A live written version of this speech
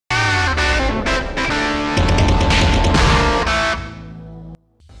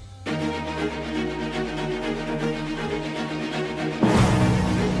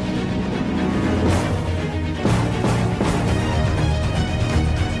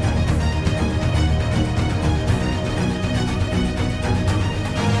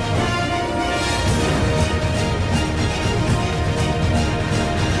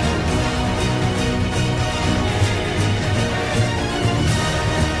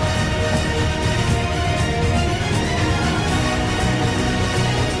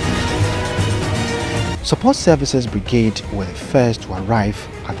Support Services Brigade were the first to arrive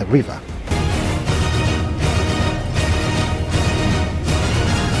at the river.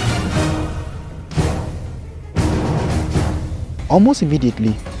 Almost immediately,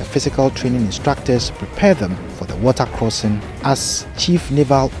 the physical training instructors prepare them for the water crossing as Chief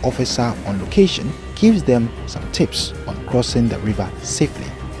Naval Officer on location gives them some tips on crossing the river safely.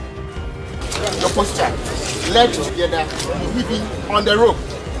 Your posture, legs together, moving on the rope.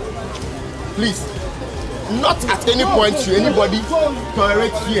 Please, not at any point should anybody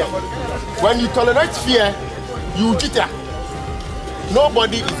tolerate fear. When you tolerate fear, you jitter.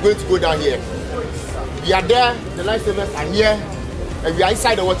 Nobody is going to go down here. We are there, the lifesavers are here, and we are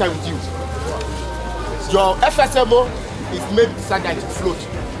inside the water with you. Your FSMO is made so that it float.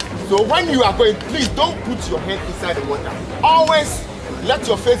 So when you are going, please don't put your head inside the water. Always let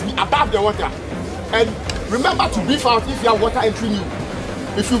your face be above the water. And remember to breathe out if you have water entering you.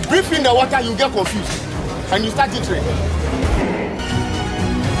 If you breathe in the water, you get confused and you start jittering.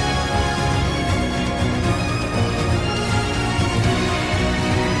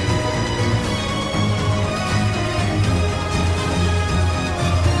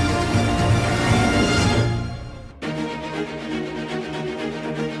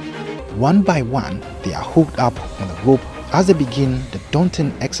 One by one, they are hooked up on the rope as they begin the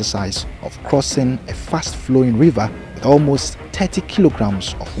daunting exercise of crossing a fast-flowing river with almost 30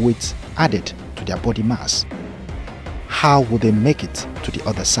 kilograms of weight added to their body mass. How will they make it to the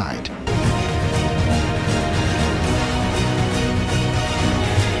other side?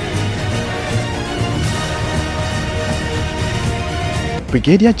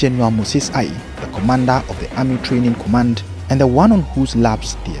 Brigadier General Moses Ayi, the commander of the Army Training Command and the one on whose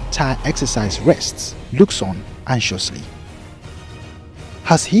laps the entire exercise rests, looks on anxiously.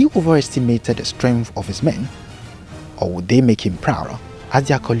 Has he overestimated the strength of his men? Or would they make him prouder as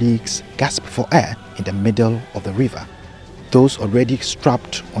their colleagues gasp for air in the middle of the river? Those already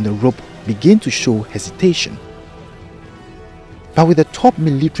strapped on the rope begin to show hesitation. But with the top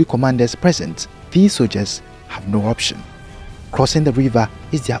military commanders present, these soldiers have no option. Crossing the river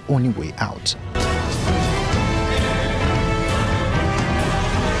is their only way out.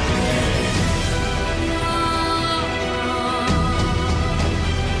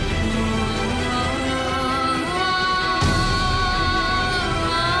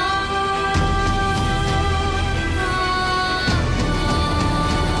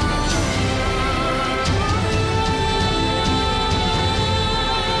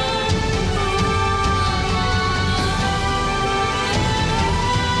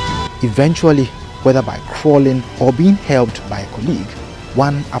 Eventually, whether by crawling or being helped by a colleague,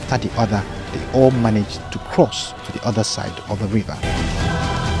 one after the other, they all managed to cross to the other side of the river.